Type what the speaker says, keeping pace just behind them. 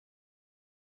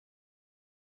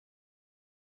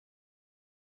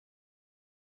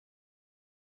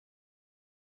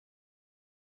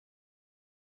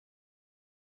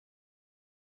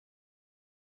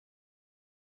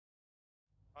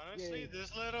Honestly,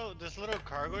 this little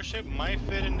cargo ship might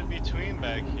fit into between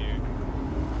back here.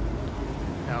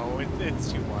 No,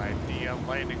 it's too wide. The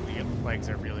landing legs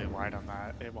are really wide on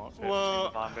that. It won't fit between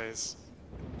the bomb bays.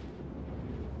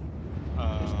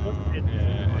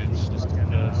 Yeah, it's just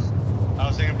I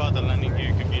was thinking about the landing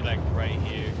gear could be like right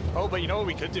here. Oh, but you know what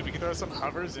we could do? We could throw some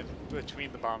hovers in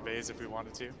between the bomb bays if we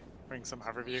wanted to. Bring some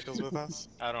hover vehicles with us.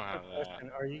 I don't have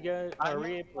that. Are you guys? Are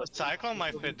we able to... Cyclone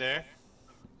might fit there.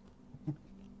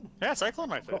 Yeah, Cyclone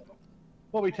might fit.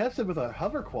 Well, we tested with a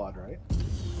hover quad, right?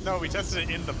 No, we tested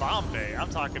it in the bomb bay. I'm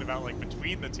talking about like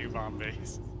between the two bomb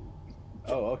bays.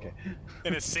 Oh, okay.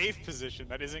 In a safe position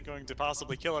that isn't going to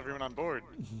possibly kill everyone on board.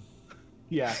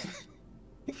 Yeah.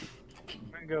 I'm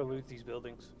gonna go loot these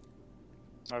buildings.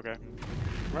 Okay.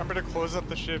 Remember to close up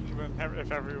the ship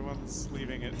if everyone's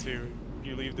leaving it too.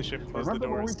 You leave the ship, close the doors.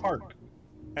 Remember where we parked.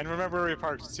 And remember where we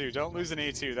parked too. Don't lose an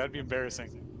A2. That'd be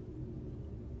embarrassing.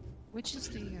 Which is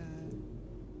the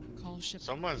call ship?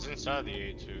 Someone's inside the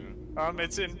A2.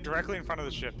 It's directly in front of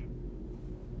the ship.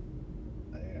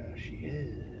 There she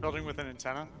is. Building with an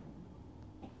antenna.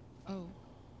 Oh.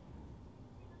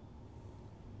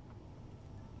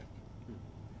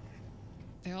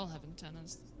 They all have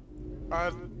antennas.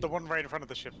 The one right in front of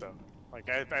the ship though. Like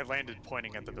I landed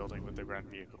pointing at the building with the ground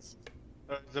vehicles.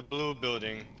 The blue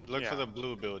building. Look for the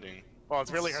blue building. Well,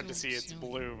 it's really hard to see. It's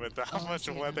blue with how much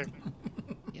weather.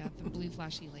 Yeah, the blue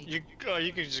flashy light. You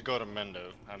can just go to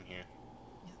Mendo. I'm here.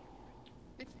 Yeah.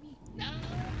 Good for me. No.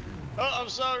 Oh, I'm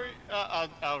sorry. I'll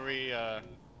I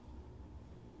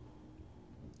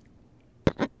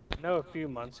know a few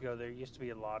months ago there used to be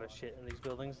a lot of shit in these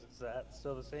buildings. Is that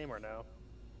still the same or no?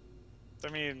 I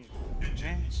mean,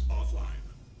 engines offline.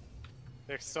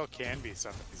 There still can be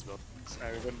stuff in these buildings.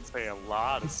 I wouldn't say a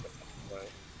lot of stuff, but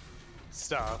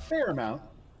stuff. Fair amount.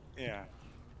 Yeah.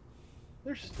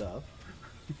 There's stuff.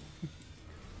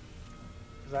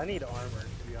 Because I need armor,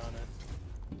 to be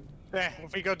honest.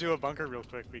 If we go do a bunker real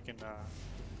quick, we can.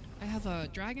 I have a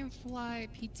Dragonfly,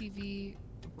 PTV,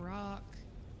 Rock.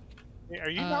 Are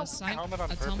you not wearing a helmet on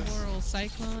purpose? A Temporal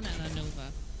Cyclone and a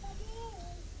Nova.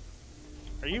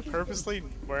 Are you purposely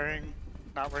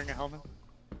not wearing a helmet?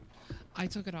 I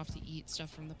took it off to eat stuff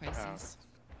from the Pisces.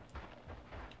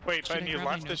 Wait, but you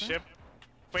left the ship?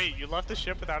 Wait, you left the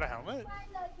ship without a helmet?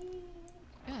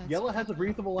 Yeah, Yellow has a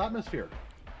breathable atmosphere.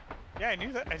 Yeah, I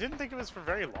knew that. I didn't think it was for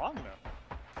very long though.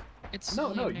 It's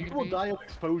no, you will die of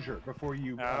exposure before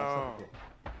you suffocate.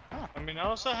 Huh. I mean, I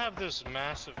also have this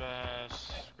massive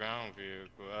ass ground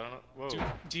vehicle. I don't know.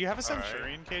 Whoa. Do you have a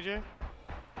Centurion, KJ?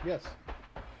 Yes.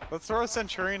 Let's throw a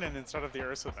Centurion in instead of the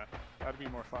Ursa then. That'd be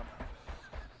more fun.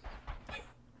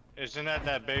 Isn't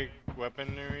that big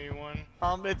weaponry one?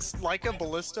 It's like a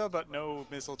ballista, but no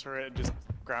missile turret, just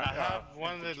ground. I have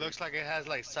one that looks like it has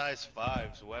like size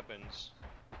 5's weapons.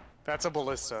 That's a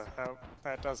ballista.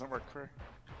 That doesn't work for.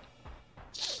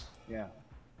 Yeah.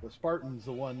 The Spartan's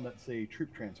the one that's a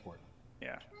troop transport.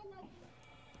 Yeah.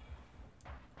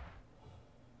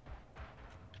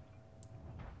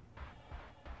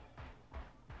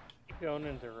 Keep going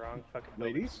into the wrong fucking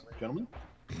Ladies, gentlemen.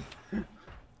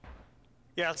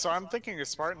 Yeah, so I'm thinking a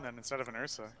Spartan then instead of an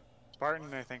Ursa.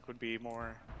 Spartan, I think, would be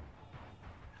more.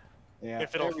 Yeah.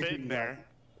 If it'll fit in there.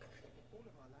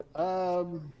 I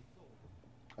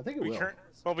think it will.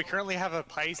 Well, we currently have a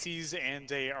Pisces and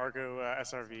a Argo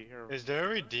SRV. Is there a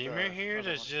Redeemer here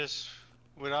that's just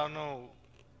without no...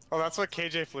 Oh, that's what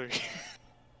KJ flew.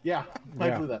 Yeah,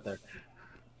 I flew that there.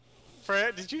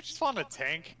 Fred, did you just want a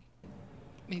tank?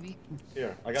 Maybe.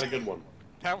 Here, I got a good one.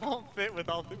 That won't fit with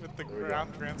the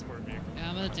ground transport vehicle. Yeah,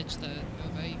 I'm gonna ditch the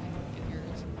Nova. You can get your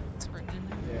Spartan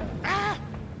in there. Yeah. Ah!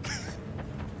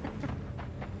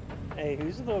 Hey,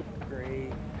 who's the little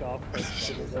gray golf cart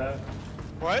is that?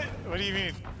 What? What do you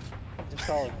mean? I just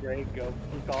saw a gray golf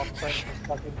cart just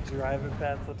fucking driving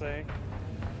past the tank.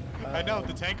 I know,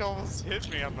 the tank almost hit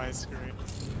me on my screen.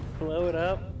 Blow it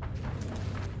up.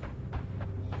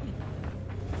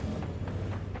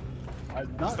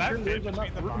 I'm not that sure fit there's between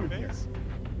enough the room bomb here. bays?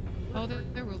 Oh,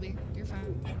 there will be. You're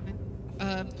fine.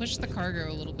 Push the cargo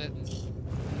a little bit.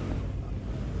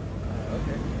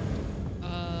 Okay.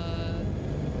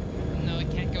 No, it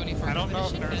can't go any farther. I don't know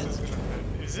if it should Nurse fit. is gonna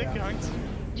fit. Is it going to?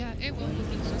 Yeah, it will. You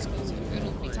can just close it.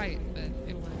 It'll be tight, but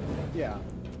it'll work. Yeah.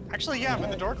 Actually, yeah, when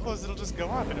the door closes, it'll just go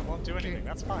up and it won't do anything.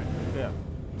 That's fine. Yeah.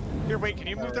 Here, wait, can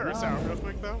you move the Ursa out real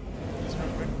quick, though? Just real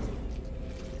quick.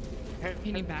 Hey,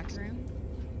 You need back room?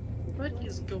 What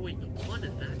is going on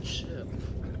in that ship?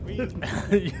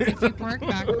 If you park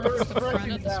backwards,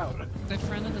 the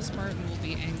front of the Spartan will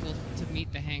be angled to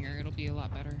meet the hangar. It'll be a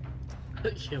lot better.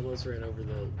 He almost ran over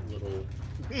the little...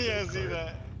 Yeah, see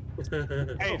that.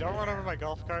 Hey, don't run over my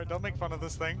golf cart. Don't make fun of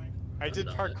this thing. I did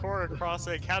parkour across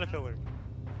a caterpillar.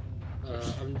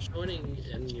 I'm joining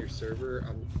in your server.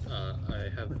 I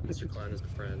have Mr. Klein as a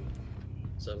friend,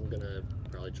 so I'm gonna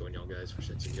probably join y'all guys for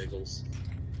shits and giggles.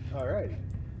 Alright.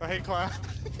 Oh, hey, Klein.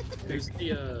 Who's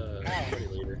the party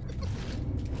leader?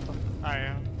 I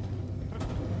am.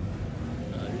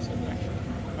 Who's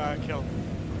that? Kill.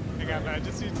 Hang on, I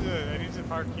need to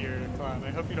park here, Klein. I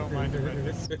hope you don't mind if I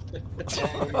just...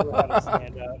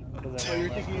 So you're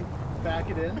thinking back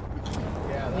it in?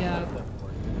 Yeah, that's Yeah. what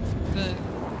I'm looking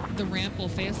for. The ramp will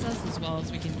face us as well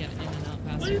as we can get in and out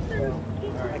Why faster. is there,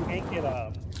 I can't get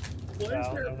up. why is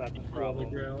No, there that's the people on the problem.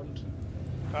 ground?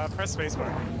 Press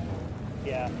spacebar.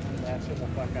 Yeah, that's the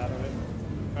fuck out of it.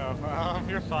 Oh,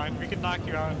 you're fine. We can knock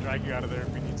you out and drag you out of there if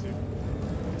we need to.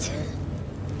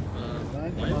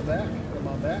 Fine, come on back. Come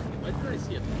on back. Why did I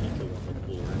see a Pico on the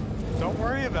floor? Don't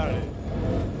worry about it.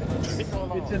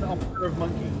 It's an honor of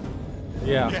monkey.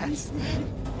 Yeah. Yes.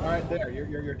 Alright, there.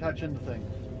 You're touching the thing.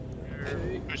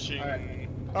 You're pushing.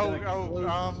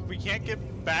 Alright. We can't get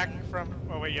back from...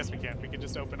 Oh, wait, yes we can. We can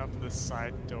just open up this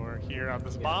side door here on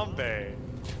this bomb bay.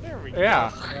 There we go.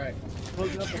 Yeah. Alright.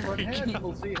 Close it up the front head and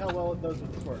we'll see how well it does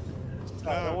with the spark.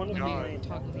 I don't want to be God. any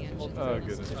Talk of the engine. Oh,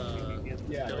 goodness.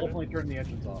 Yeah, definitely turn the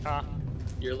engines off.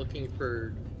 You're looking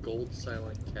for Gold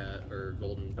Silent Cat or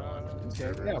Golden Dawn.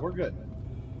 Okay, yeah, we're good.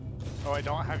 Oh, I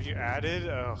don't have you added?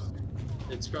 Oh.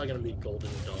 It's probably gonna be Golden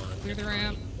Dawn. Clear the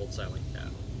ramp. Gold Silent Cat.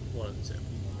 One of the two.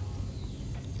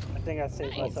 I think I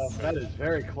saved Nice. myself. That is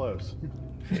very close.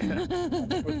 With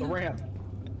the ramp.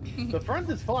 The front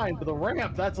is fine, but the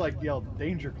ramp, that's like,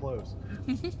 danger close.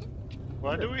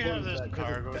 Why do we have Close this that, 'cause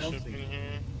cargo it's ship bouncing. in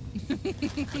here?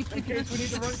 In case we need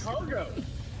to run cargo.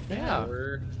 Yeah.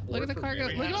 Look at the cargo.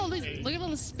 Look at all these. Look at all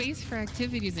the space for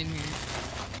activities in here.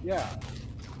 Yeah.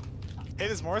 Hey,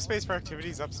 there's more space for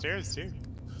activities upstairs, too.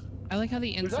 I like how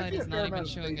the inside actually a is fair not even amount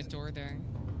of showing a space. door there.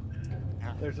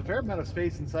 There's a fair amount of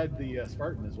space inside the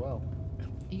Spartan as well.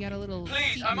 You got a little.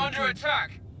 Please, seat I'm in under the-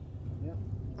 attack.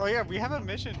 Oh, yeah, we have a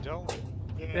mission, don't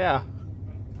we? Yeah.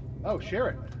 Oh, share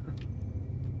it.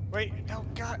 Wait, no,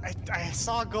 God, I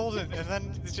saw Golden, and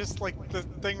then it's just like the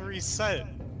thing reset.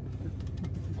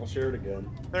 I'll share it again.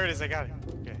 There it is, I got it.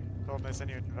 Okay, Golden, I sent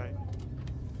you an invite.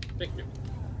 Thank you.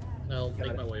 I'll Got make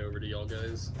it. my way over to y'all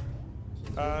guys.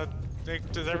 Nick,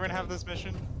 does everyone have this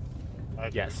mission?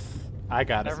 Yes. I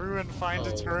got it. Everyone find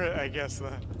a Oh. turret, I guess,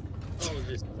 then. Oh,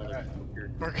 this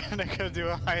motherfucker. We're gonna go do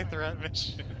a high threat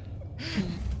mission.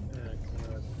 Oh,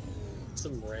 God.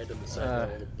 Some random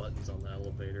little buttons on the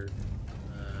elevator.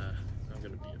 I'm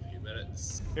gonna be a few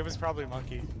minutes. It was probably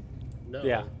Monkey. No.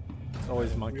 Yeah.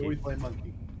 Always We monkey. always play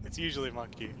monkey. It's usually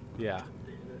Monkey. Yeah.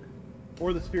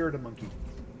 Or the spirit of monkey.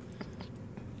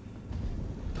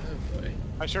 Oh boy.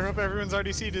 I sure hope everyone's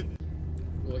already seated.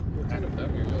 What kind of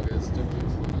battery are y'all guys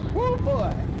doing? Woo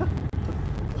boy!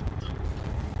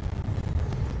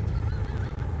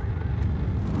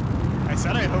 I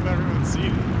said I hope everyone's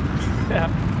seated. Yeah.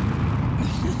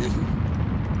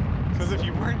 Because if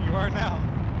you weren't, you are now.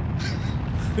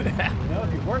 No,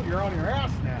 if you weren't, you're on your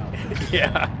ass now.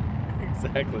 Yeah.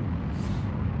 Exactly.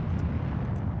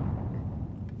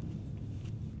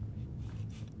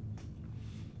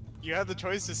 You had the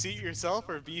choice to seat yourself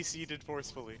or be seated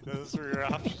forcefully. Those were your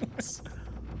options.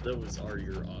 Those are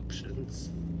your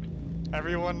options.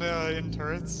 Everyone in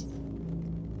turrets?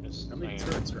 How many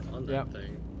turrets are on that Yep.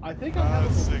 thing? I think I have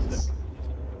a 6. ballistic.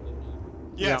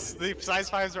 Yes, the size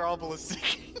 5s are all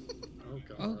ballistic. Oh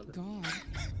god. Oh god.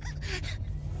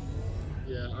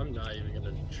 Yeah, I'm not even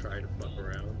gonna try to fuck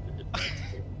around.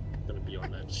 That's gonna be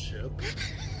on that ship.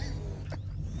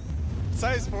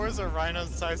 Size 4s are rhinos,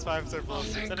 size 5s are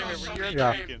ballistics. Anyway, when you're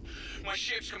Yeah. taken. My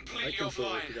ship's I completely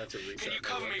completely offline. forgot to reset. Can you my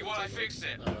cover me while I weapons fix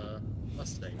it? on it.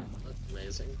 Mustang. That's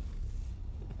amazing.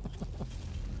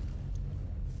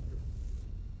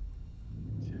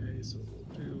 Okay, so what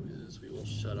we'll do is we will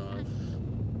shut off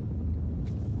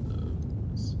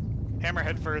those.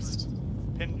 Hammerhead first.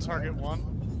 Pin target 1.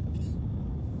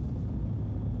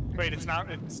 Wait, it's not.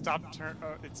 It stopped turn.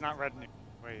 It's not red.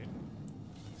 Wait.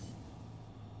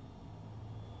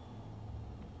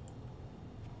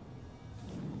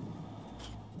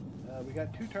 We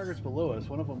got 2 targets below us.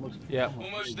 One of them looks. Yep.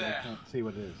 Almost I there. can't see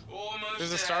what it is. Almost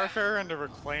There's a there. Starfarer and a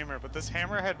Reclaimer, but this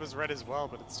Hammerhead was red as well,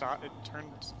 but it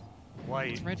turned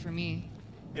white. It's red for me.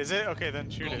 Is it? Okay, then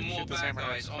shoot Got it. more Shoot this bad Hammerhead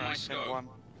guys on my from pin scope. 1.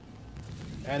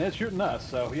 And it's shooting us,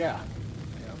 so yeah.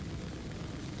 Oh,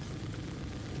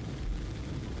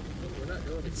 we're not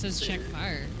going It says check Crusader.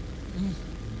 fire. I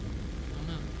don't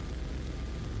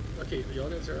know. Okay, y'all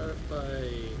guys are out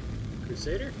by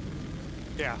Crusader?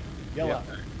 Yeah. Yellow.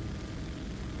 Okay.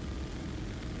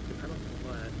 I don't know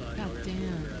why I thought God y'all guys damn.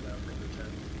 were at number 10.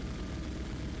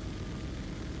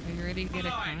 Are you ready to get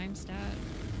a crime stat?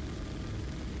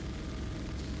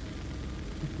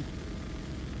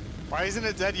 Why isn't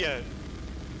it dead yet?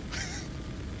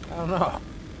 I don't know.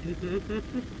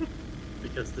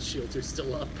 Because the shields are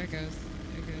still up. There it goes.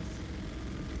 There it goes.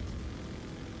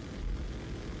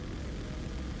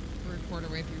 We're a quarter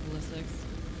way through ballistics.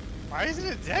 Why isn't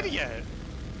it dead yet?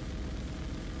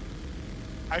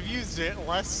 I've used it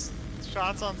less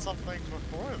shots on something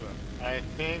before though. I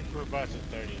think we're about to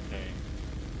 30k.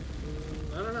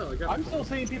 I don't know. I got I'm still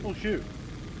seeing people shoot.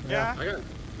 Yeah.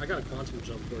 I got a quantum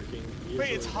jump working.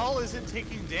 Wait, its Usually- hull isn't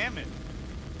taking damage.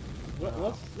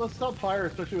 Let's stop fire,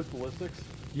 especially with ballistics.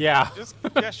 Yeah. Just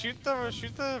shoot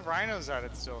the rhinos at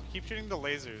it still. Keep shooting the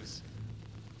lasers.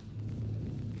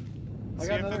 I See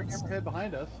got if another it's- hammerhead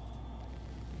behind us.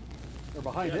 Or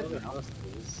behind Yeah, it other now.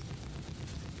 hospitals.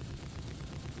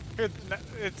 Good.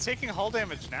 It's taking hull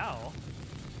damage now.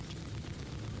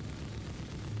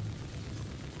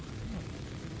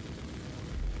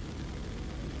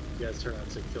 You guys turn out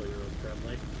to kill your own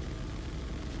friendly.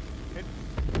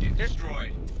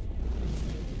 Destroyed.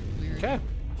 Weird. Okay.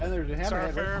 And there's a hammerhead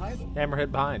right Starfare. behind it.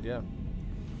 Hammerhead behind, yeah.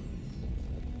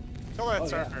 Kill that Oh,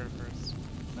 yeah. Starfare first.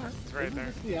 It's right Isn't there.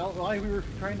 this the ally we were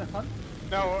trying to hunt?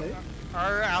 No, Okay.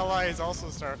 our ally is also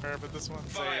Starfare, but this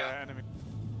one's a enemy.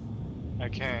 I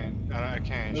can't No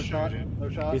shoot shot. it. No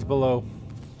shot. He's below.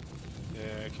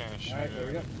 Yeah, I can't shoot Alright, there we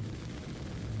it. go.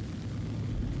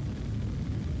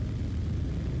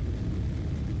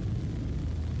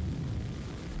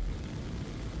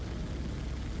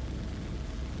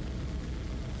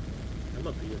 I'm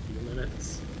gonna be a few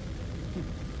minutes.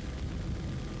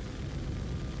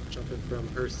 Jumping from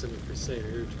Hurston and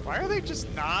Crusader. to- Why are they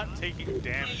just not taking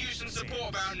damage? Use some support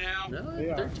about now. No, They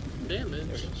they're are. taking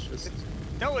damage. It's just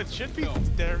No, it should be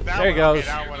there. That There it one, goes. Okay,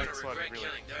 that one exploded really.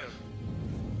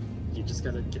 you just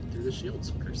gotta get through the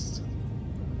shields first.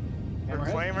 Hammerhead?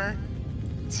 Reclaimer,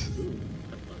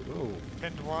 Ooh, Ooh.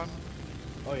 pinned one.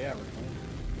 Oh yeah, reclaim.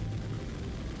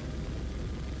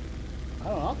 I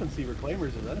don't often see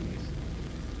reclaimers as enemies.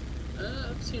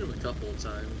 I've seen them a couple of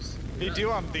times. They Yeah.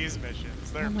 do on these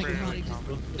missions. They're Oh my pretty god, he common.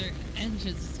 just, their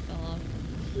engines just fell off.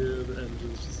 Yeah, the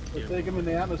engines just Let's can't. take him in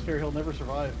the atmosphere, he'll never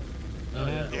survive. Oh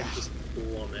yeah, Yeah. just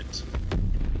plummet.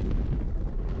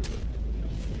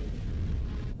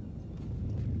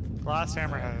 Glass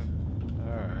hammerhead.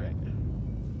 Alright.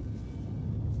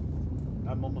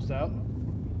 I'm almost out.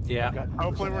 Yeah. I've got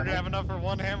Hopefully, we're 100% gonna have enough for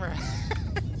one hammer.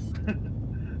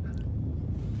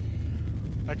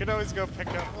 I could always go pick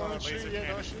up laser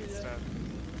cannons instead.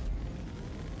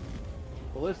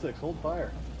 ballistics, hold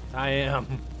fire. I am.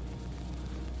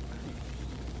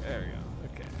 There we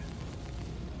go. Okay.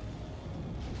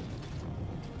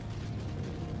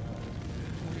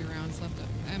 40 rounds left.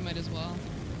 I might as well.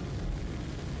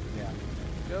 Yeah.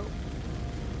 Go.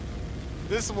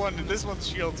 This one's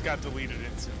shields got deleted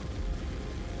instantly.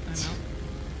 I'm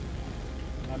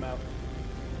out. I'm out.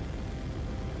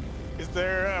 Is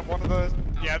there one of the?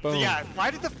 Yeah, Boom. yeah.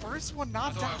 Why did the first one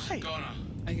not die?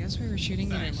 I guess we were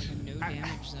shooting it in like a no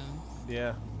damage zone.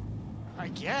 Yeah. I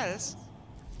guess.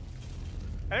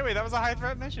 Anyway, that was a high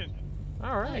threat mission.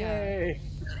 Alright. Yay!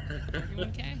 Everyone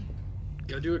okay?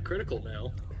 Go do a critical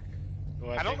now.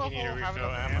 Well, I don't know if think you we'll need to have refill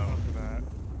enough ammo. ammo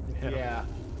for that. Yeah.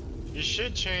 You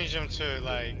should change them to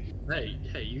like.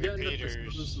 Hey, you got enough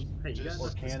Repeaters. hey, you got Or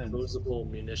enough cannons. disposable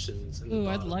munitions in the Ooh,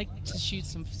 I'd bottom. like to shoot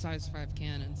some size 5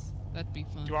 cannons. That'd be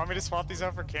fun. Do you want me to swap these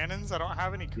out for cannons? I don't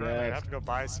have any currently. I Yes. have to go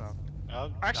buy some.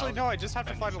 I'll- Actually, I'll no. I just have to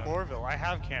send fly you to some. Loreville. I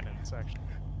have cannons, actually.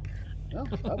 No,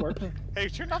 that worked. Hey,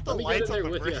 turn off the Let me get lights in on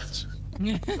there the with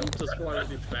ya. bridge. I just wanted to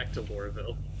be back to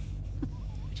Loreville.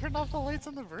 Turn off the lights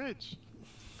on the bridge.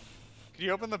 Could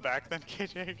you open the back then,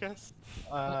 KJ? I guess.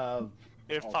 If Oh,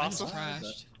 I just possible.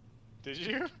 crashed. Did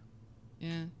you?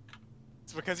 Yeah.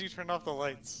 It's because you turned off the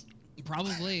lights.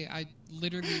 Probably. I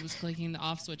literally was clicking the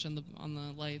off switch on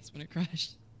the lights when it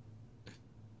crashed.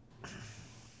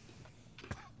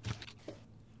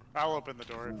 I'll open the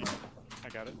door if you. I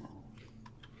got it.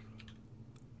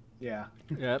 yeah.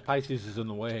 Yeah, Pisces is in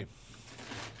the way.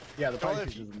 Yeah, the Well, Pisces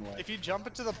if, you, is in the way. if you jump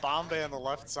into the bomb bay on the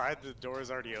left side, the door is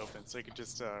already open, so you can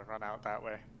just run out that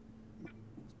way.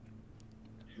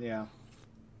 Yeah.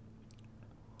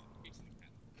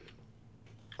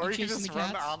 Or You you can chasing just the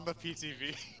run cats? on the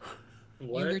PTV.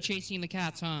 What? You were chasing the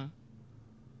cats, huh?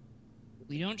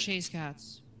 We don't chase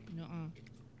cats. Nuh-uh.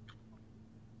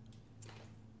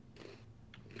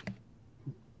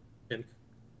 And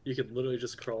you could literally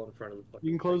just crawl in front of the fucking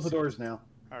You can close the place. doors now.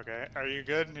 Okay, are you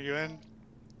good? Are you in?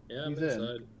 Yeah, I'm He's in.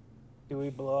 inside. Do we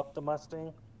blow up the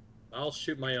Mustang? I'll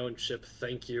shoot my own ship,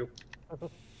 thank you.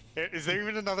 Is there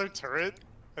even another turret?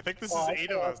 I think this is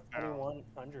 8 of us now.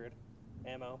 2100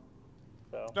 ammo.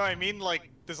 So. No, I mean like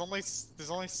there's only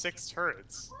 6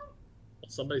 turrets. Well,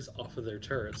 somebody's off of their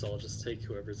turret, so I'll just take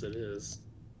whoever's it is.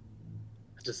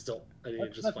 I just don't. I need to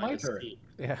just That's find my a turret. seat.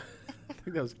 Yeah. I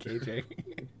think that was KJ.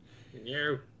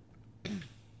 No.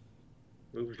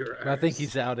 Move your ass. I think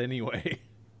he's out anyway.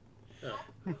 Oh,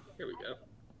 here we go.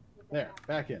 There,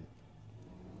 back in.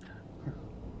 Okay.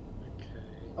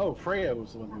 Oh, Freya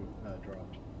was the one who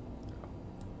dropped.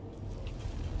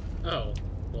 Oh,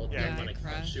 well, Yeah, never mind, I I can't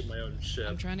crashed. shoot my own ship.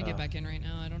 I'm trying to get back in right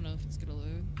now. I don't know if it's gonna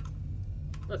load.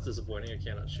 That's disappointing. I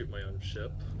cannot shoot my own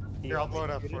ship. Here, I'll blow it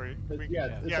up for you.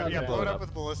 Yeah, it's on the- Blow it up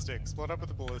with ballistics. Blow it up with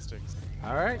the ballistics.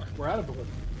 All right. We're out of balloons.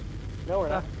 No, we're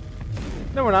not.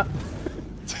 No, we're not.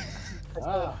 I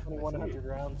still have 2100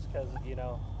 rounds because, you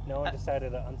know, no one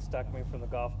decided to unstuck me from the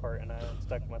golf cart and I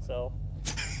unstuck myself.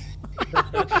 So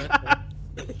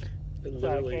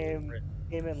I came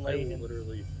in late I and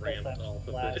literally pressed ramped that off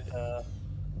of last, it.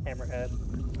 hammerhead.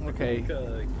 Okay.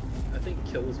 I think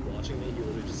Kill was watching me. He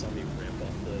literally just saw me ramp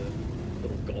off the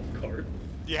little golf cart.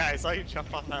 Yeah, I saw you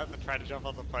jump on that and then try to jump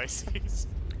on the Pisces.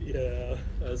 Yeah,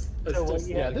 I was So what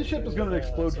still you Yeah, this ship is going to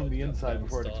explode from the inside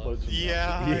before it explodes from the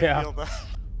Yeah, Yeah. I feel that.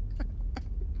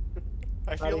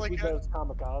 I feel like goes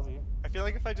kamikaze. I feel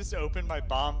like if I just open my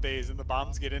bomb bays and the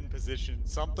bombs get in position,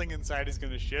 something inside is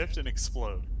going to shift and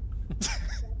explode.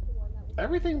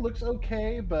 Everything looks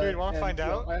okay, but... Dude, wanna find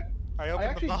out? I opened the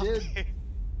actually bomb did. bay.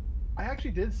 I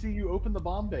actually did see you open the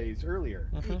bomb bays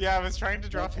earlier. Yeah, I was trying to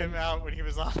drop him out when he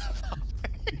was on the bomb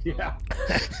bay. Yeah.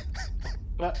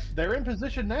 But they're in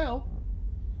position now.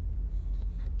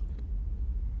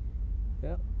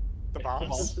 Yeah. The in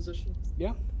bombs? position.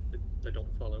 Yeah. I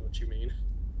don't follow what you mean.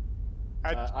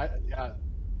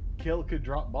 Kill could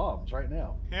drop bombs right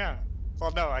now. Yeah.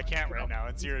 Well, no, I can't right now.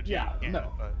 It's 0G. Yeah, I can't,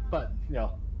 no. But But, you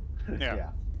know. Yeah.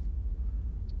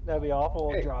 That'd be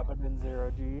awful. Hey. Drop it in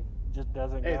 0G. Just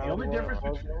doesn't Hey, go the only anywhere difference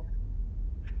close between- enough.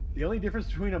 The only difference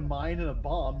between a mine and a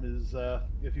bomb is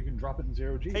if you can drop it in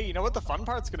 0G. hey, you know what the fun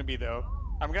part's gonna be though?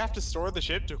 I'm gonna have to store the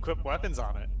ship to equip weapons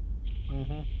on it.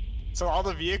 So all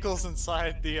the vehicles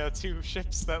inside the 2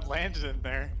 ships that landed in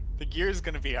there, the gear's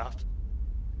gonna be up.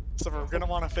 So we're gonna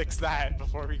want to fix that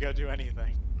before we go do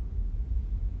anything.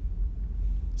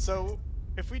 So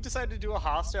if we decide to do a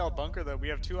hostile bunker though, we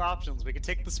have 2 options. We could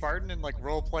take the Spartan and like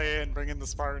roleplay it and bring in the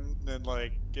Spartan and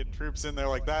like get troops in there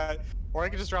like that. Or I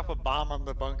could just drop a bomb on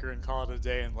the bunker and call it a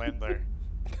day and land there.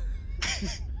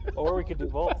 Or we could do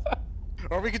both.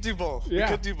 Or we could do both. Yeah.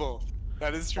 We could do both.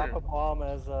 That is true. Drop a bomb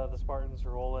as the Spartans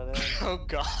roll it in. Oh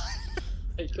god.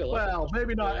 Hey, Kill. Well,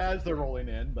 maybe not as they're rolling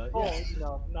in, but Oh, yeah.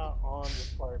 no, not on the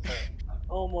Spartan, but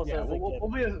almost Yeah, as they we'll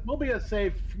get be a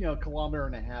safe, kilometer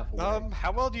and a half away.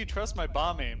 How well do you trust my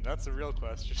bomb aim? That's the real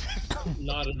question.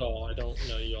 Not at all. I don't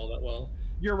know you all that well.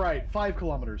 You're right, 5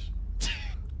 kilometers.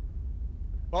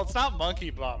 Well, it's not monkey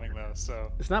bombing though, so.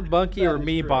 It's not Bunky or That is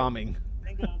me true. bombing. I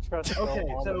think I'll trust Okay,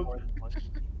 Bill so- more than one.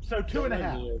 So 2 and a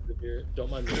half. Don't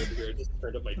mind me over here. I just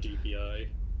turned up my DPI.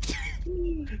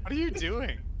 What are you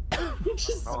doing?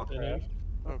 Just Oh, saying.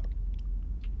 Oh.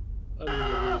 I'm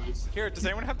literally just Here, does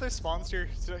anyone have their spawns here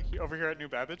over here at New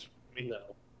Babbage?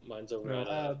 no. Mine's over at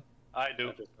I do.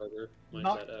 Ever Carter. Mine's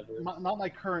Not, at Ever. not my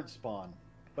current spawn,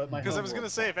 but my Because I was homeworld gonna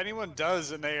say, if anyone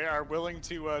does and they are willing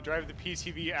to drive the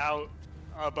PTV out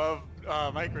above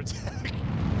Microtech.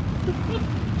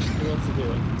 Who wants to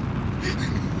do it?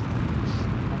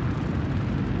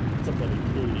 Somebody,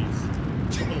 please.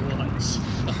 Someone watch.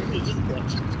 Somebody just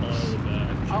watch it all back.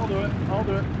 I'll do it. I'll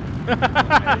do it.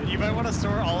 You might want to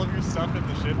store all of your stuff in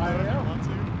the ship though, I if you am. want to.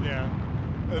 Yeah.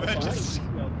 And then Fine. just,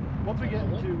 Once we get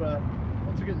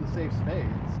into safe space.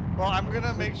 well, I'm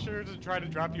gonna make sure to try to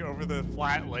drop you over the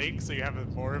flat lake so you have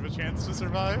more of a chance to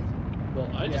survive. Well,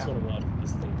 I just Yeah. want to watch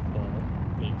this thing fall.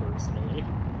 Me personally.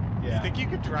 I think you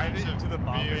could drive it into the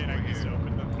bomb bay and I can just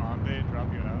open the bomb bay and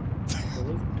drop you out.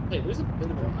 Hey, there's a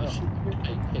bit of an issue here.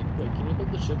 Hey, wait, can you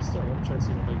hold the ship still? I'm trying to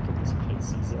see if I can get this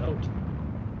Pisces out.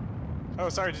 Oh,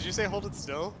 sorry, did you say hold it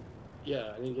still?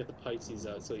 Yeah, I need to get the Pisces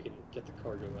out so you can get the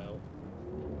cargo out.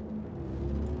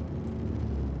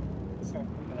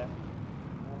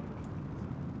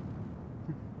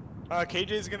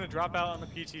 KJ's gonna drop out on the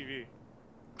PTV.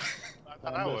 I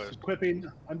thought I was.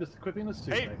 I'm just equipping the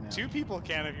suit Hey, right now. 2 people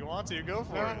can if you want to. Go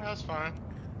for No, it. that's fine.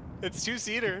 It's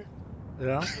 2-seater.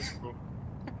 Yeah. That's cool.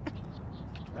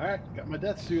 All right, got my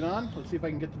death suit on. Let's see if I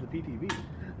can get to the PTV.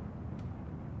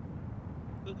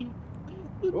 The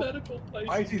Oh, medical Pisces.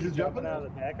 Pisces is jumping Jumping out out.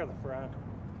 of the back or the front?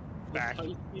 The Back.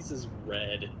 Pisces is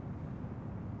red.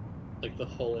 Like the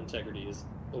hull integrity is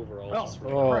overall. Oh, just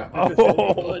crap.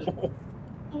 oh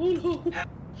no!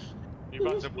 You're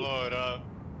about to blow it up.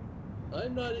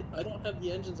 I'm not. I don't have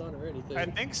the engines on or anything. I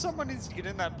think someone needs to get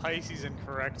in that Pisces and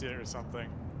correct it or something.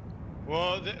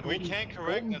 Well, we can't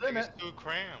correct Golden's nothing. in It's it. too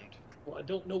crammed. Well, I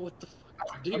don't know what the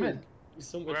fuck to I'm do. in. There's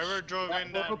so much. Whoever drove Yeah,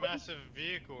 in that go. massive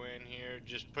vehicle in here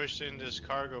just pushed in this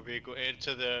cargo vehicle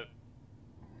into the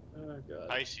Oh god.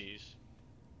 Pisces.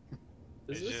 Is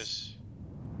It's this? just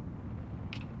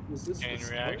Is this in the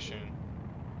smart reaction. one?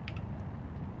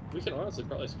 We can honestly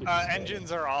probably skip this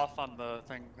Engines are off on the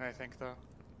thing, I think, though.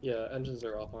 Yeah, engines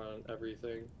are off on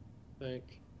everything. I think.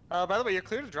 By the way, you're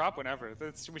clear to drop whenever.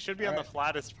 We should be on the Alright.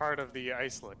 flattest part of the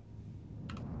islet.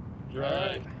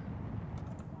 Right.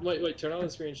 Wait, turn on the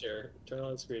screen share. Turn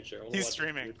on the screen share. I wanna He's watch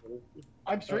streaming. it.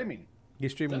 I'm streaming.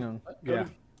 He's streaming on. Yeah.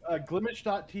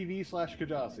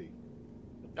 Glimish.tv/Kjasi.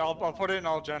 I'll put it in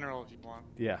all general if you want.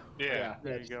 Yeah. Yeah.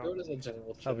 There you just go. throw it as a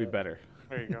general That'll be chat. better.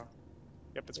 There you go.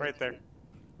 Yep, it's right there.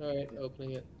 Alright,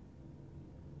 opening it.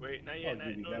 Wait, not I'll yet.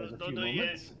 give you guys a Don't few do it yet.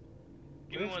 moments.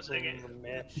 Give me 1 second.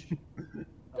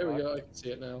 There we go. I can see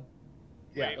it now.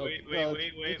 Yeah. Wait.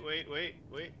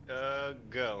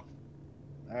 Go.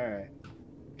 All right.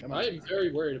 Come on. I am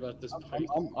very worried about this. pipe.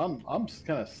 I'm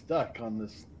kind of stuck on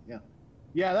this. Yeah.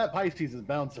 Yeah, that Pisces is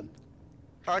bouncing.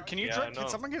 Can you Yeah, I know. can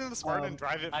someone get in the Spartan and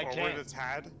drive it I forward can't. its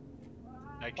had?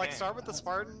 I can't. Like start with the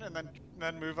Spartan and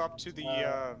then move up to the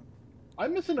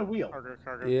I'm missing a wheel.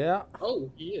 cargo. Yeah. Oh,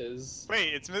 he is.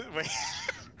 Wait.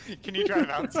 Can you drive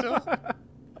out still?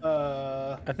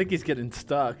 I think he's getting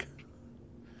stuck.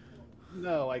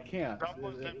 No, I can't.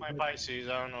 Someone hit my Pisces.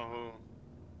 I don't know who.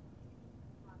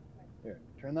 Here,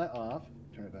 turn that off.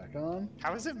 Turn it back on.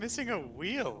 How is it missing a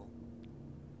wheel?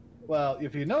 Well,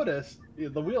 if you notice,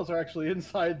 the wheels are actually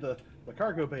inside the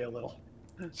cargo bay a little.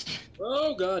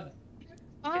 Oh god.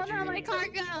 Oh no, my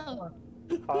cargo!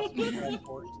 Possibly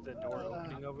transport to the door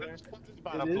opening over there. Something's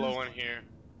about to blow in here.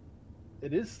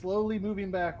 It is slowly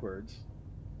moving backwards.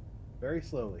 Very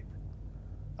slowly.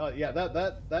 Yeah,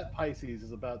 that Pisces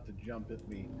is about to jump at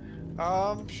me.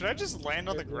 Should I just land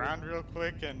on the ground real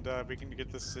quick and we can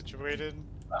get this situated?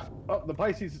 Oh, the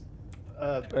Pisces.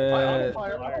 On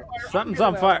fire. Something's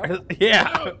on fire.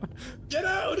 Yeah. Get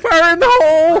out! Fire in the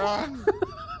hole.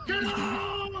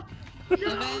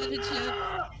 Advantage ship.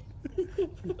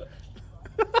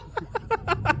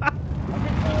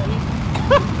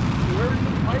 Where's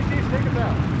the Pisces? Take us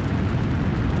out.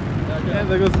 And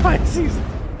there goes Pisces.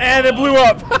 And it blew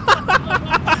up.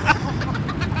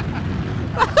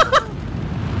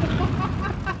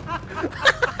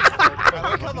 I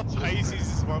like how the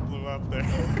Pisces is what blew up there.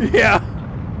 Yeah.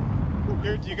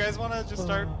 Here, do you guys want to just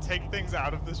start take things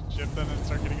out of this ship then and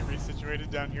start getting it resituated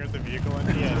down here at the vehicle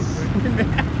engine? Yes. And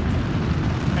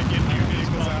get new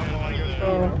vehicles out while I go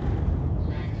through.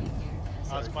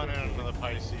 I was spawning in another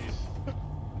Pisces.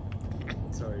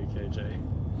 Sorry, KJ.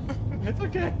 It's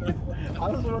okay. I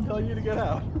was the one telling you to get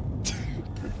out.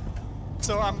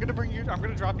 So I'm gonna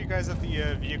drop you guys at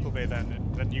the vehicle bay then,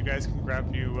 and then you guys can grab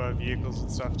new vehicles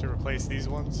and stuff to replace these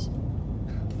ones.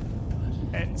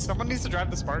 And someone needs to drive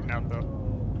the Spartan out though,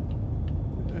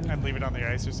 and leave it on the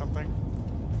ice or something.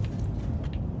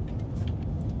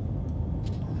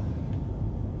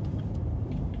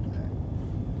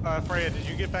 Freya, did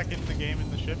you get back into the game in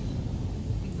the ship?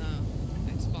 No,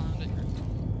 I spawned it.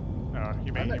 Oh,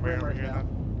 you made I'm your at way Grim over right here now. then.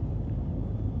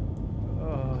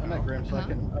 I'm at Grim, so I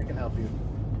can help you.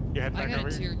 You head I back got over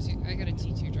a here? tier 2. I got a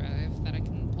T2 drive that I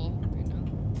can pull right now.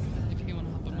 If you want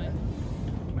to hop on mine.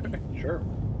 Sure.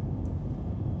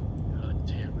 God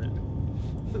damn it.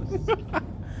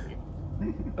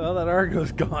 Oh, that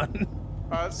Argo's gone.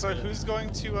 So who's going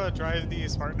to drive the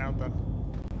Spartan out then?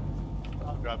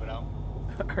 I'll grab it out.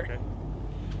 Okay.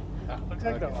 Looks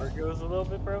like the Argo is a little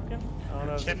bit broken. I don't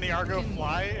know. Can the Argo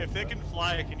fly? If it can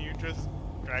fly, can you just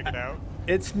drag it out?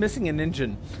 It's missing an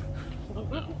engine.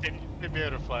 Can you be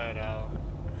able to fly it out?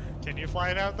 Can you fly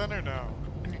it out then or no?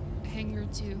 Alright, hangar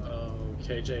 2. Oh,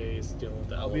 KJ is dealing with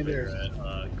the I'll be elevator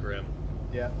there. at Grim.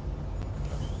 Yeah.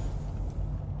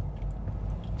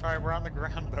 Alright, we're on the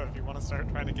ground though if you want to start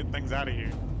trying to get things out of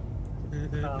here.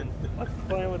 What's the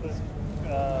plan with this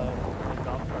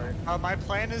golf cart? My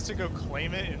plan is to go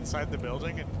claim it inside the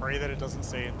building and pray that it doesn't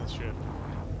stay in this ship.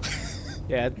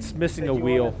 Yeah, it's missing a You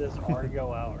wheel. wanted this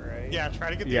Argo out, right? Yeah, try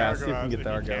to get the Yeah, Argo see if we out can get if the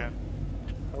you Argo. can.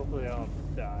 Hopefully I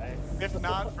don't die. If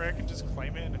not, Freya can just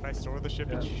claim it, and if I store the ship,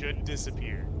 it should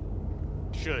disappear.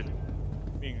 Should,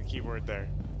 being the key word there.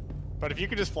 But if you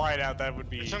could just fly it out, that would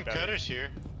be There's some better. cutters here.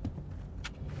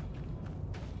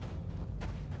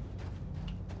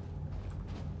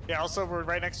 Yeah, also, we're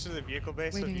right next to the vehicle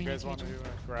base, so if you Waiting on guys you, want to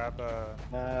KJ. grab,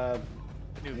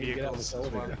 new Need to get out of vehicles. this as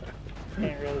well. elevator.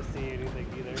 Can't really see anything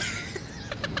either.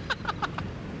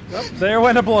 Oh, there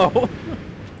went a blow.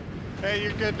 Hey,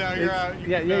 you're good now. You're out. You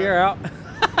Yeah, can, yeah, you're out.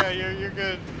 Yeah, you're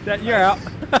good. You're out.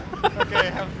 Okay,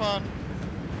 have fun.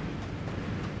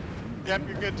 Yep,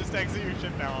 you're good. Just exit your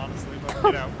ship now, honestly. Let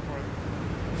me get out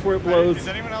Before it blows. Is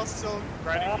anyone else still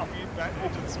grinding back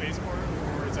into the spaceport,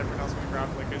 or is everyone else going to grab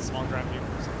like a small ground vehicle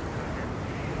or something right here?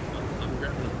 I'm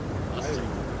grabbing a bus. I'm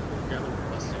grabbing a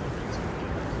bus.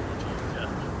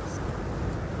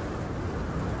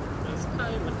 That's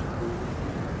kind of cool.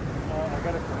 I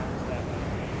got a ground stat.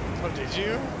 Oh, did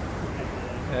you? You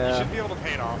Yeah. should be able to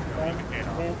pay it off. You can pay it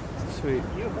off. Sweet.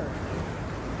 You heard.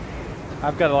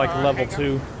 I've got like level hang on.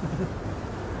 2.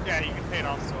 Yeah, you can pay it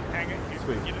off. So hang it. You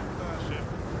Sweet. Get it. Ship.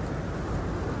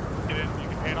 Get it. You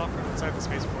can pay it off from inside the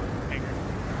spaceport hangar.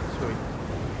 Sweet.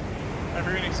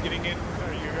 Everyone's getting in.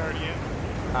 Are you already in?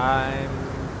 I'm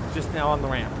just now on the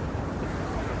ramp.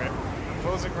 Okay. I'm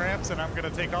closing ramps and I'm gonna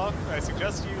take off. I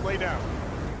suggest you lay down.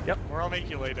 Yep. Or I'll make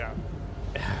you lay down.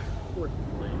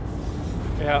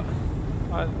 Yeah.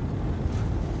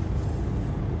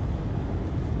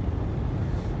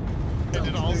 And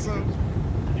it also,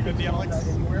 you got the Alex,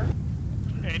 Anywhere?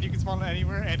 and you can spawn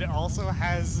anywhere, and it also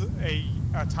has a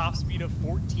top speed of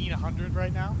 1400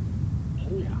 right now.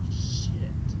 Holy shit.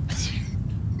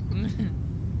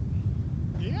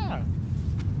 Yeah.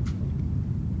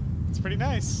 It's pretty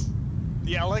nice.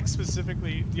 The LX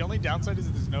specifically, the only downside is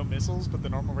that there's no missiles, but the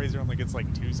normal Razor only gets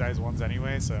like 2 size 1s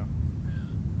anyway, so.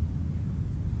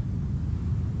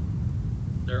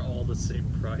 They're all the same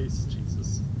price,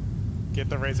 Jesus. Get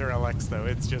the Razor LX though,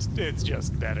 it's just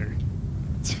better.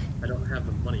 I don't have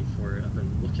the money for it. I've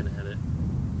been looking at it.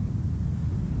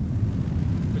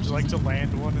 Would you like to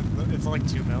land one in the, it's like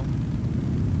 2 mil?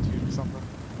 2 something.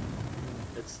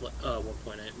 It's like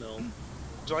 1.8 mil.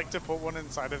 Would you like to put one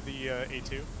inside of the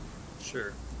A2?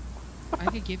 Sure. I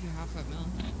could give you half a mil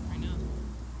right now.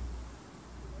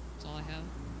 That's all I have.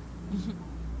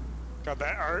 God,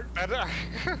 that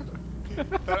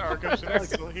Argo ship is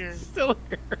still here. Still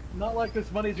here. Not like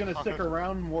this money's gonna stick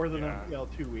around more than Yeah.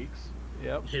 2 weeks.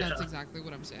 Yep. Yeah. That's exactly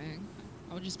what I'm saying.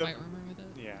 I would just buy armor with it.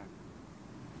 Yeah.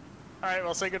 Alright,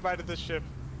 well say goodbye to this ship.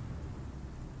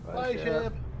 Bye,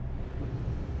 ship.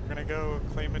 We're gonna go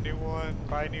claim a new one,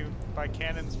 buy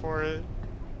cannons for it.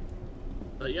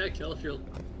 But yeah, Kel, if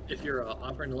you're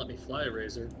offering to let me fly a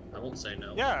Razor, I won't say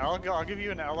no. Yeah, I'll give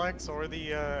you an LX or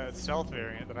the stealth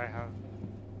variant that I have.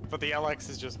 But the LX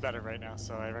is just better right now,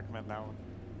 so I recommend that one.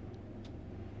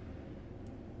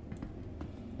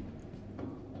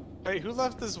 Hey, who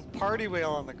left this party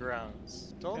whale on the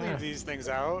grounds? Don't leave these things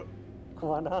out.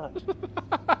 Why not?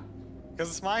 Because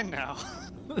it's mine now.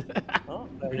 Oh,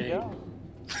 there you go.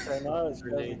 Right now it's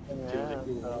really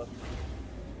so.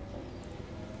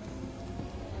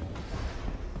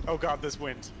 Oh god, this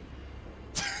wind.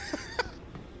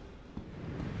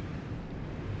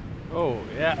 Oh,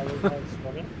 yeah. Everyone's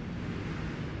swimming.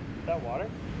 Is that water?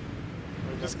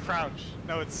 Just crouch.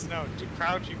 No, it's snow. To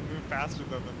crouch, you can move faster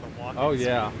than the walk. Oh,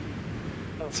 yeah.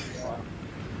 Oh, wow.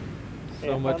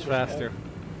 So much faster.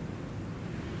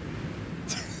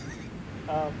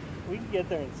 We can get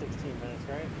there in 16 minutes,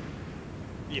 right?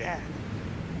 Yeah.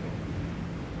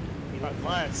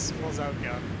 Unless pulls out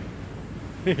gun.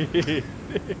 As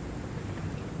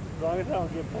long as I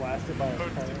don't get blasted by a Oh,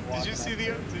 current did you see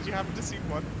the? Did you happen to see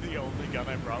what the only gun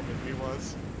I brought with me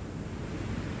was?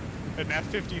 An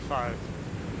F-55.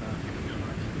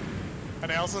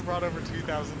 And I also brought over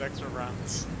 2,000 extra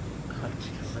rounds. Oh, God.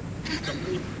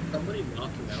 Somebody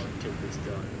knock him out and take this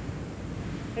gun.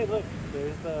 Hey, look,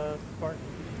 there's the Spartan.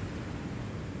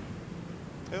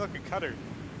 Hey, look, a cutter.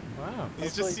 Wow. He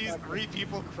just sees 3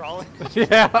 people crawling.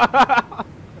 Yeah.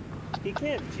 He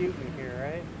can't shoot me here,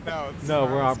 right? No, it's No,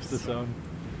 we're ours. opposite zone.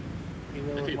 Even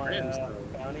If with he my rams, though.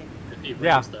 bounty. If he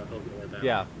Yeah. rams stuff, he'll go like that.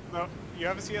 Yeah. No, you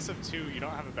have a CS of 2. You don't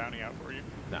have a bounty out for you.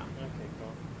 No. Okay,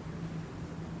 cool.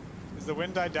 Is the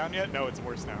wind died down yet? No, it's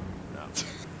worse now. No.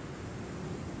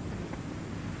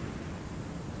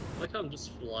 I like how I'm just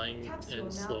flying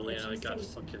in slowly and I got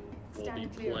fucking Volby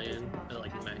playing at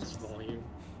like max volume.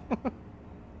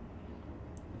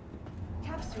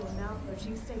 Capsule now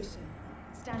approaching station.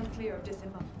 Stand clear of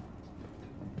disembark.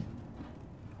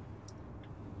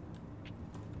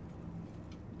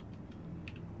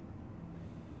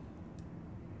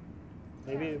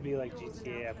 Maybe it'd be like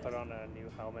GTA. I put on a new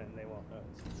helmet and they won't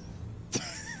notice.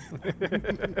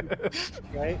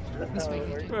 Right? That's how it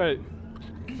works. Right.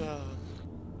 Let's see.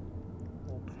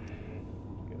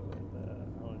 Go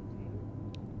with ONG.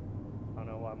 I don't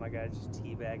know why my guy's just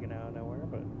teabagging out of nowhere,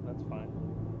 but that's fine.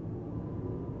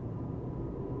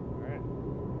 Alright.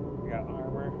 got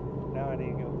armor. Now I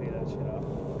need to go pay that shit off.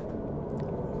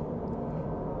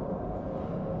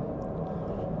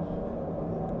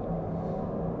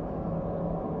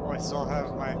 Oh, I still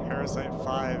have my Parasite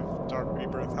 5 Dark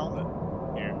Rebirth helmet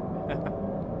here.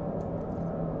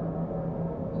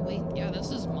 Wait, yeah,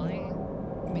 this is my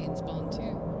main spawn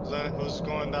too. Who's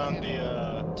going down the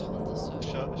Tons of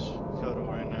stuff. shuttle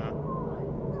right now?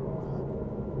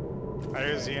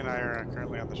 Kjasi and I are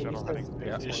currently on the shuttle heading.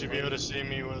 Yeah. You should be able to see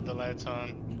me with the lights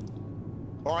on.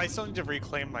 Well, I still need to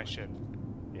reclaim my ship.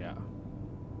 Yeah.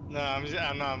 No, I'm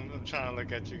trying to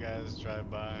look at you guys drive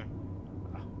by.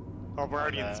 Oh, we're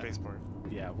already in the spaceport.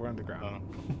 Yeah, we're underground.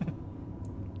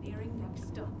 Nearing next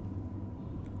stop.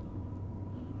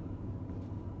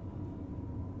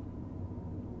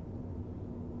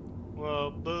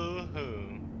 Well,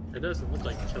 boo-hoo. It doesn't look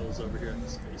like Kill's over here at the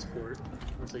spaceport.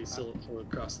 Looks like he's still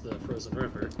across the frozen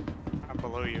river. I'm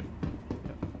below you.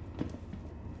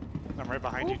 I'm right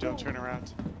behind you. Don't turn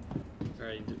around.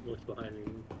 Alright, look behind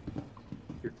me.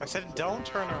 I said don't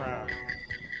turn around.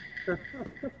 God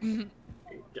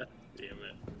damn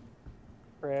it.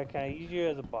 Freya, can I use you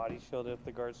as a body shield if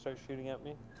the guards start shooting at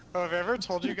me? Oh, have I ever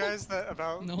told you guys that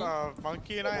about No.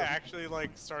 Monkey and I actually like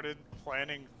started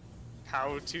planning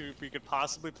how we could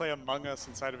possibly play Among Us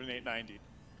inside of an 890.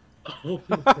 Oh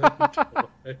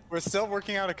my We're still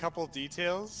working out a couple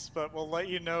details, but we'll let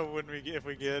you know when if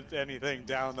we get anything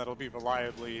down that'll be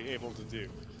reliably able to do.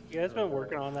 You guys been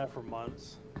working on that for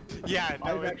months. Yeah,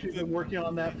 no, I've actually been working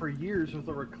on that for years with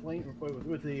the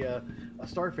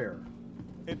Starfarer.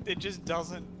 It just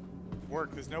doesn't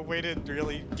work. There's no way to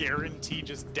really guarantee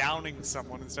just downing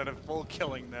someone instead of full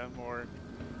killing them, or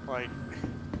like.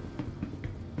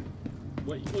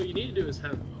 What you need to do is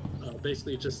have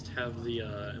basically just have the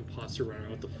imposter run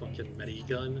around with the fucking medi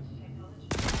gun.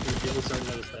 People start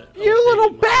to notice that. You little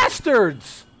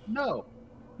bastards! No,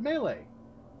 melee.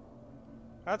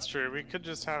 That's true. We could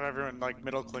just have everyone like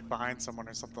middle click behind someone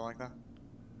or something like that.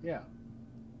 Yeah.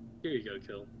 Here you go,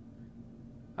 Kill.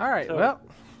 All right, So- well,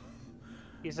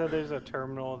 You said there's a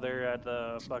terminal there at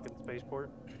the fucking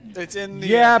spaceport? It's in the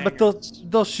yeah, but hangars.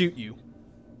 they'll shoot you.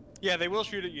 Yeah, they will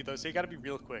shoot at you though, so you got to be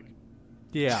real quick.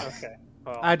 Yeah. Okay.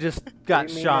 Well, I just got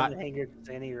you mean shot. in the hangar, just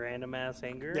any random ass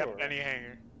hangar? Yep, or- any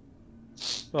hangar.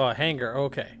 Oh, a hangar.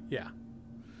 Okay, yeah.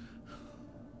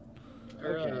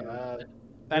 Okay.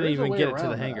 I didn't there is a even way get it to around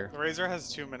the that. hangar. The Razor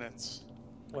has 2 minutes.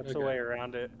 What's the Okay. way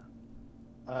around it?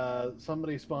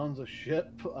 Somebody spawns a ship,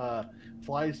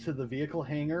 flies to the vehicle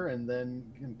hangar, and then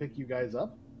can pick you guys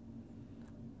up.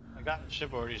 I got the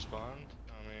ship already spawned.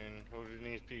 I mean, who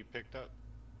needs to be picked up?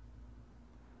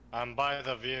 I'm by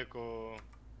the vehicle,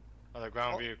 the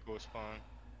ground vehicle spawn.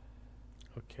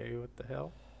 Okay, what the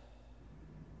hell?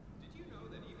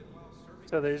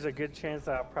 So there's a good chance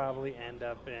that I'll probably end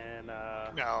up in,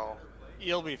 No,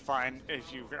 you'll be fine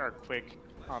if you are quick.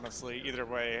 Honestly, either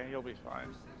way, you'll be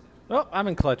fine. Oh, I'm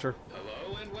in Clutcher.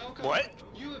 What?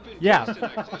 Yeah.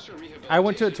 I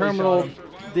went to a terminal.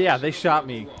 Yeah, they shot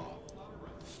me.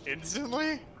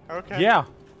 Instantly? Okay. Yeah.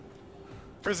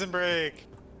 Prison break.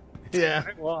 Yeah.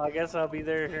 well, I guess I'll be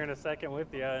there here in a second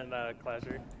with you in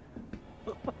Clasher.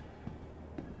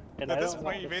 And At I this don't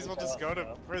point, know you may as well just go to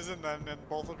so- prison then, and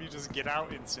both of you just get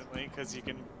out instantly, because you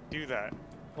can do that.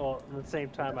 Well, at the same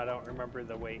time, I don't remember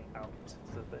the way out. Is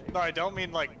the thing. No, I don't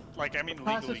mean I mean The legally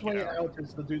fastest way get out. out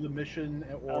is to do the mission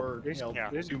or there's, yeah.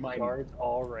 there's do mining. guards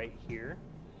all right here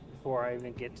before I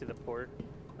even get to the port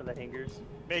of the hangars.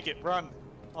 Make it, run.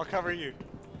 I'll cover you.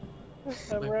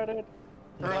 I'm running.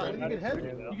 Run.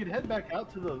 You could head back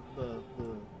out to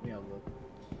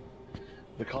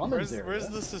the commons area. Where's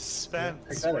the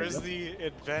suspense? Yeah, Where's the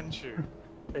adventure?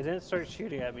 They didn't start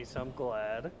shooting at me, so I'm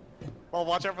glad. Well,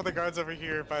 watch out for the guards over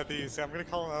here by these. I'm gonna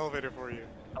call an elevator for you.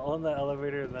 I'll on the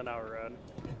elevator and then I'll run.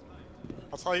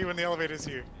 I'll tell you when the elevator's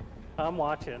here. I'm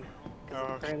watching. Oh,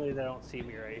 okay. Apparently they don't see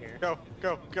me right here. Go,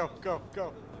 go, go, go,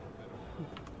 go.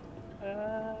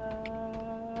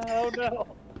 Oh no!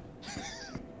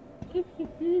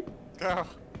 Go.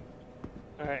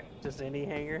 Alright, just any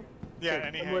hangar? Yeah, Here,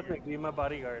 any come hangar. with me, be my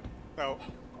bodyguard. No.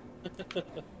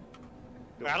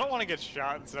 I don't want to get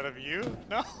shot instead of you.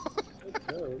 No.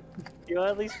 You'll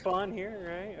at least spawn here,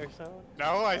 right? Or something?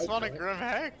 No, I spawned a Grim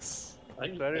Hex.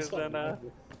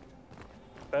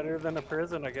 Better than a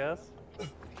prison, I guess.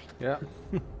 Yeah.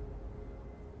 I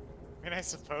mean, I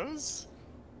suppose.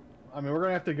 I mean, we're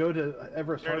gonna have to go to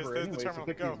Everest There it is, Harbor there's the anyway to terminal,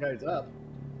 pick go. these guys up.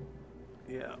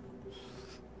 Yeah.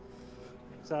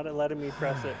 It's not letting me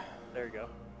press it. There you go.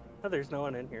 Oh, there's no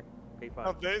one in here. Be fine.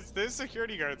 Oh, there's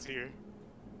security guards here.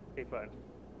 Be fine.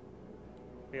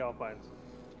 Be all fine.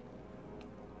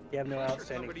 You have no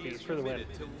outstanding fees for the win.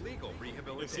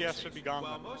 The CS should be gone.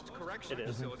 It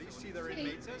is.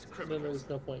 Then there's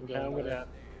no point in going. I'm gonna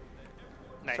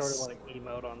Nice. sort of want to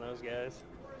emote on those guys.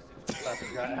 I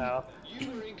forgot how.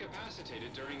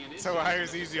 So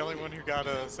Ire's the only one who got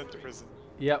sent to prison.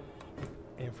 Yep.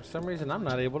 And for some reason, I'm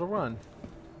not able to run.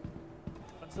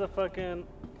 What's the fucking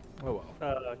Oh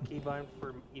well. keybind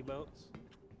for emotes?